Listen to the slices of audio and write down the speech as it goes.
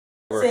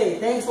Say,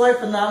 thanks Lloyd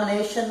for the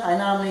nomination. I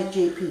nominate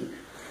JP.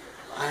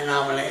 I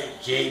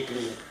nominate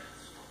JP.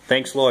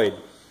 Thanks Lloyd.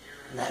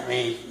 That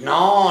means,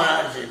 no,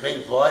 not just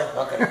Pink Floyd.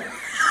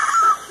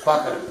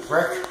 Fucking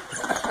prick.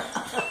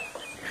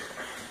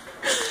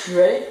 You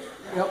ready?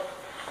 Yep.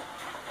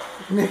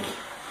 Nick,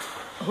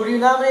 who do you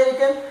nominate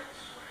again?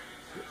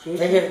 JP.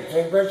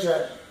 Take a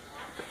picture.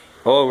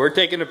 Oh, we're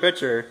taking a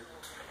picture.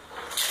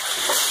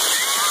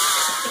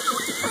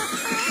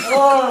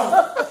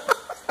 Oh.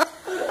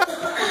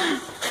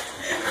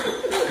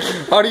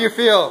 How do you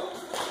feel?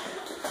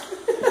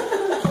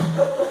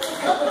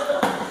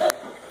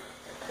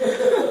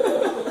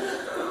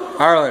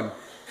 Harlan,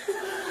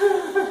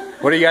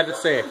 what do you got to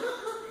say?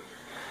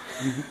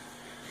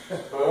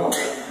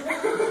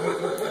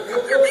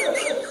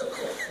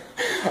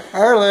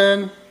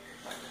 Harlan.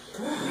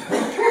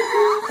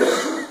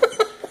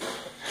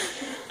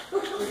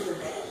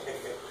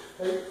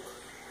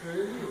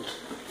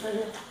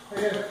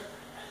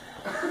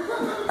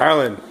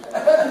 Harlan.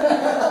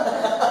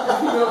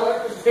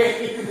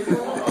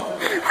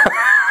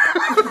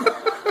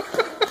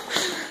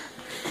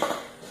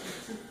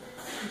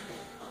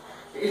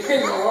 He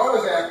didn't know what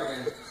was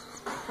happening.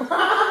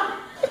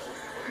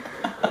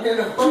 He didn't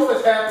know what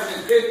was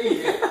happening, did he?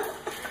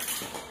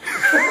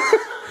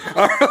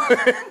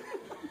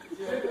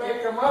 Didn't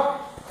wake him up.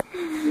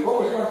 What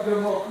was going to do?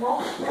 Come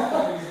on.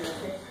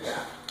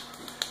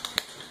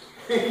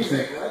 He's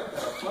like, what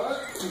the fuck?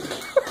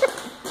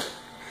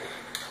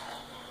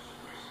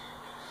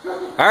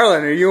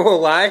 Harlan, are you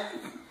alive?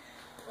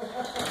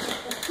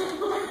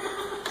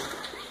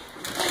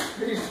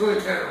 He's doing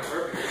kind of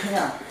work.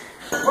 Yeah.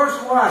 First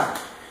one.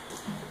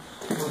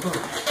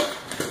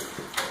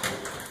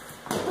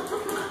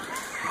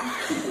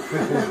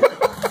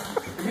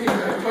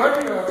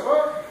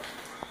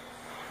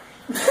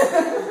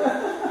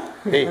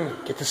 Hey,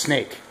 get the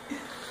snake.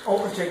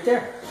 Oh, it's right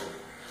there.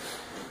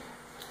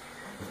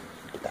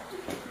 Get that.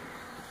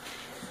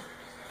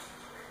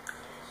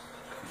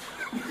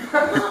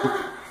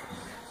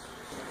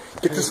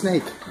 Get the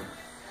snake.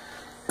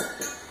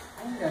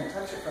 I'm going to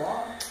touch it for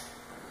long.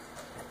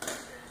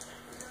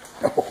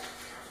 Oh.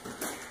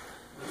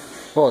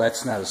 Oh,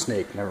 that's not a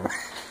snake. Never mind.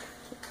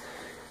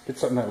 Get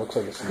something that looks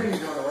like a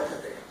snake.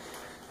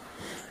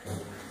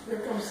 Here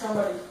comes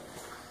somebody.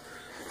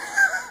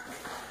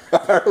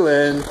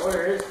 Harlan. Oh,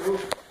 there is. Ooh.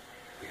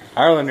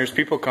 Harlan, there's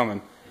people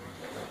coming.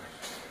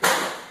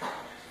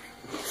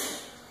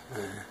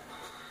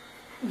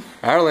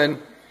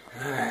 Harlan.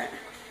 Alright.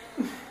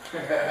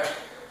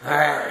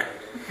 Alright.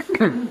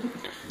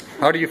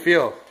 How do you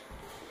feel?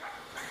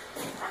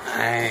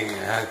 I ain't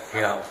gonna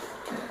kill.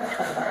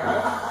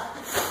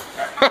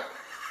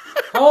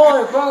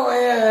 Holy fuck,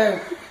 yeah.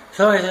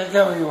 Somebody said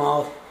something in your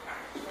mouth.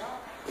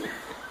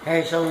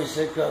 Hey, somebody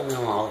said something in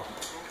your mouth.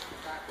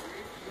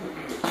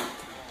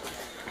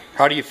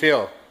 How do you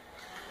feel?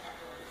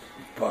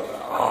 Fucking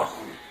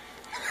awesome.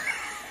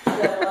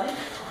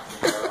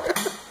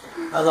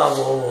 I love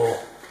Bobo.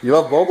 You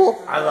love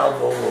Bobo? I love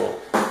Bobo.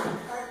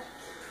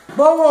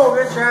 Bobo,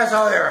 get your ass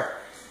out there.